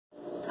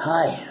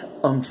Hi,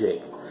 I'm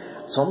Jake.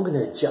 So I'm going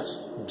to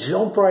just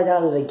jump right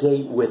out of the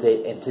gate with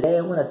it, and today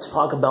I want to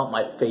talk about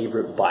my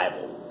favorite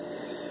Bible.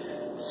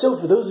 So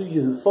for those of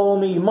you who follow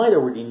me, you might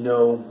already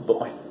know, but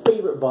my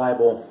favorite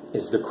Bible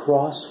is the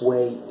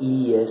Crossway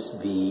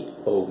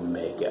ESV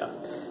Omega.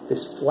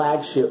 This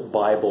flagship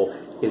Bible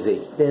is a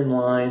thin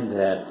line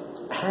that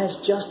has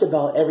just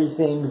about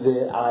everything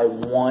that I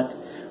want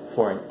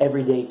for an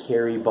everyday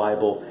carry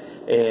Bible,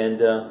 and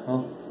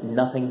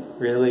nothing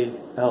really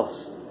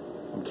else.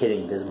 I'm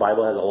kidding. This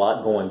Bible has a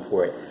lot going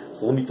for it.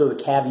 So let me throw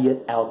the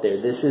caveat out there.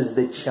 This is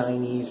the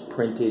Chinese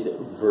printed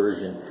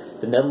version.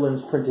 The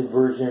Netherlands printed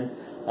version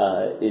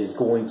is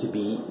going to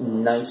be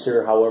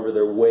nicer. However,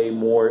 they're way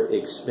more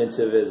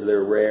expensive as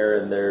they're rare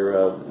and they're,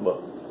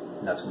 well,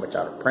 not so much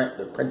out of print.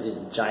 They're printed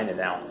in China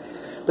now.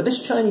 But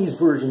this Chinese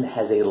version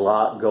has a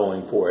lot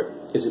going for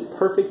it. Is it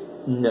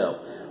perfect? No.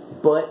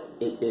 But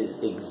it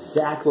is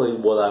exactly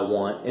what I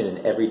want in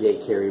an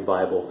everyday carry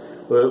Bible,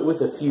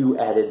 with a few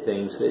added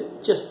things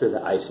that just for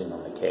the icing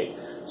on the cake.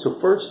 So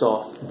first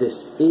off,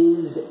 this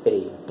is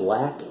a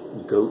black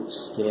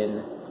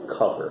goatskin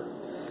cover.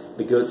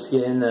 The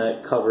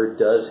goatskin cover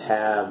does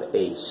have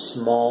a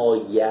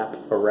small yap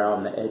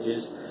around the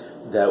edges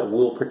that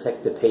will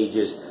protect the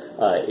pages.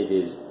 It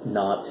is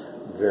not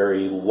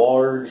very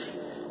large,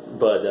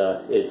 but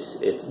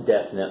it's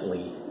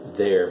definitely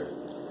there.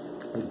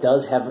 It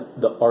does have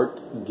the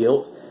art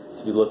gilt.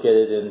 If you look at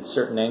it in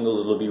certain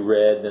angles, it'll be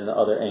red, then the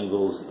other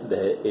angles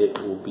that it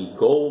will be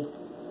gold.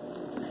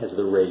 It has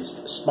the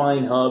raised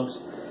spine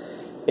hubs,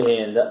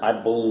 and I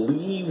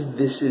believe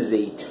this is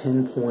a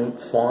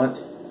 10-point font.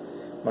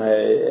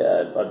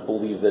 I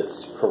believe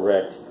that's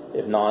correct.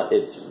 If not,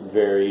 it's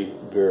very,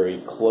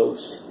 very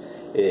close.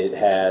 It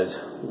has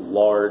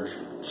large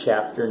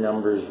chapter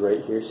numbers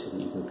right here so that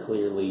you can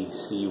clearly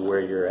see where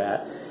you're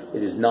at.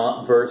 It is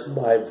not verse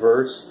by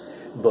verse,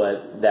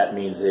 but that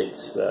means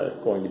it's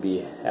going to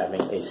be having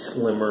a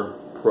slimmer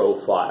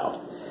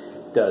profile.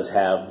 It does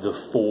have the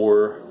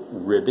 4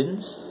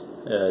 ribbons,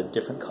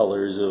 different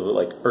colors of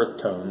like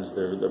earth tones.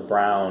 They're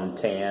brown,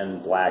 tan,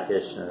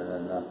 blackish,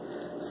 and then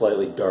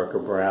slightly darker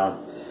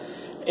brown.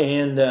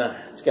 And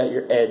it's got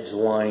your edge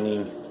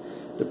lining,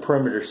 the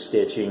perimeter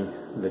stitching,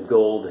 the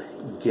gold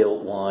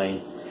gilt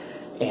line,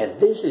 and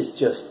this is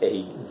just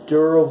a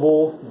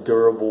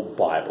durable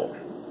Bible.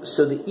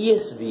 So the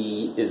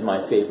ESV is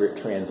my favorite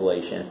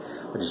translation.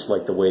 I just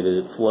like the way that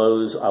it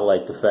flows. I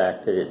like the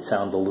fact that it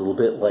sounds a little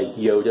bit like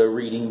Yoda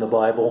reading the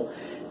Bible.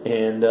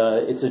 And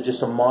it's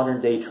just a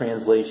modern day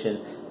translation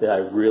that I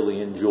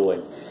really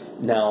enjoy.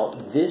 Now,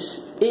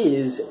 this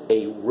is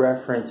a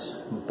reference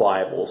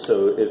Bible.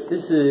 So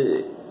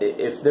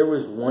if there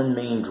was one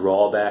main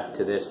drawback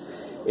to this,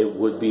 it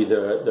would be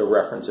the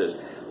references.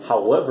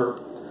 However,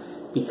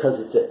 because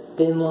it's a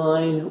thin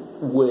line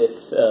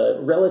with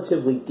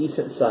relatively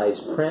decent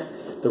sized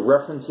print, the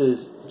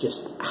references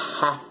just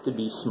have to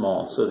be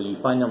small, so that you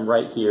find them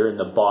right here in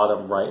the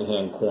bottom right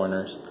hand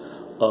corners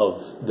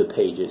of the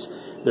pages.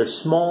 They're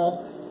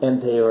small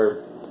and they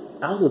are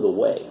out of the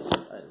way.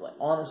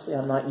 Honestly,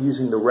 I'm not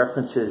using the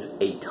references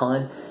a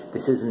ton.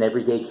 This is an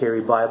everyday carry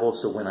Bible,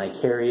 so when I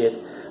carry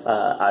it,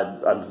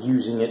 I'm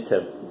using it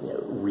to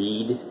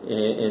read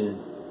in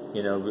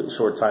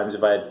short times.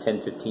 If I have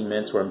 10-15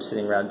 minutes where I'm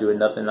sitting around doing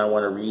nothing and I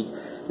want to read,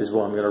 this is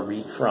what I'm going to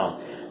read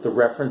from. The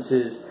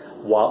references,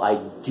 while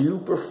I do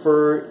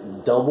prefer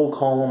double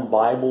column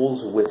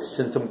Bibles with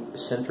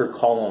center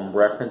column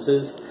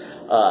references,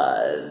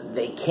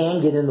 they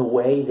can get in the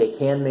way. They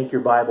can make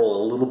your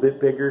Bible a little bit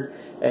bigger,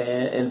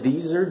 and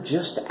these are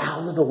just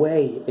out of the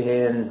way.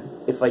 And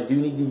if I do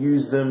need to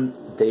use them,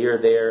 they are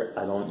there.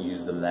 I don't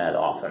use them that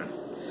often.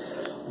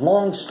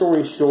 Long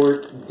story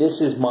short, this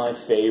is my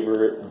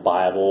favorite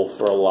Bible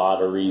for a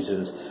lot of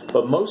reasons,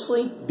 but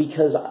mostly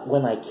because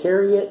when I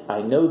carry it,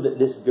 I know that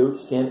this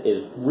goatskin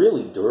is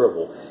really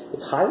durable.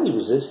 It's highly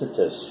resistant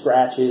to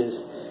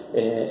scratches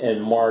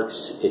and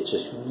marks. It's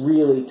just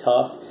really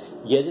tough,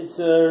 yet it's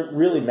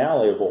really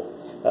malleable.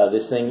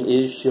 This thing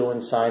is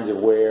showing signs of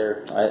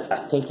wear. I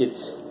think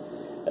it's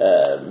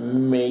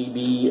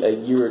maybe a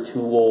year or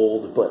two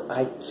old, but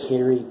I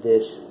carry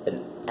this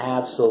an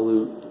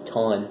absolute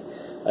ton.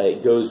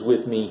 It goes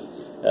with me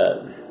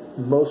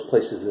most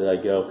places that I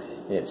go,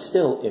 and it's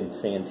still in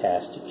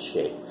fantastic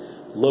shape.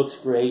 Looks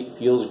great,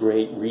 feels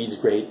great, reads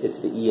great. It's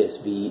the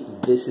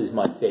ESV. This is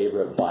my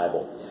favorite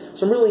Bible.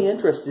 So I'm really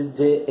interested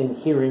in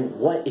hearing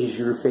what is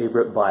your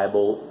favorite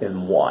Bible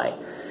and why.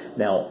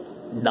 Now,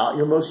 not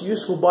your most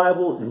useful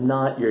Bible,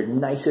 not your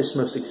nicest,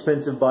 most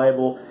expensive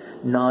Bible,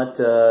 not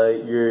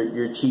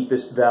your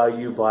cheapest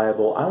value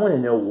Bible. I want to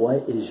know,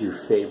 what is your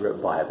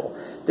favorite Bible?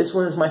 This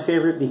one is my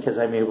favorite because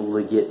I'm able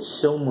to get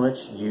so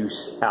much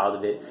use out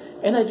of it,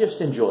 and I just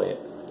enjoy it.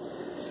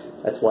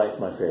 That's why it's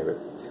my favorite.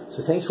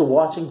 So thanks for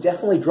watching.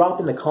 Definitely drop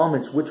in the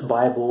comments which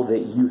Bible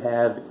that you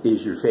have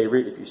is your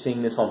favorite. If you're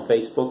seeing this on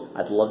Facebook,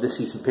 I'd love to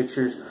see some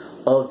pictures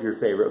of your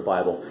favorite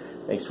Bible.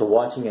 Thanks for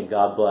watching, and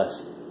God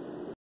bless.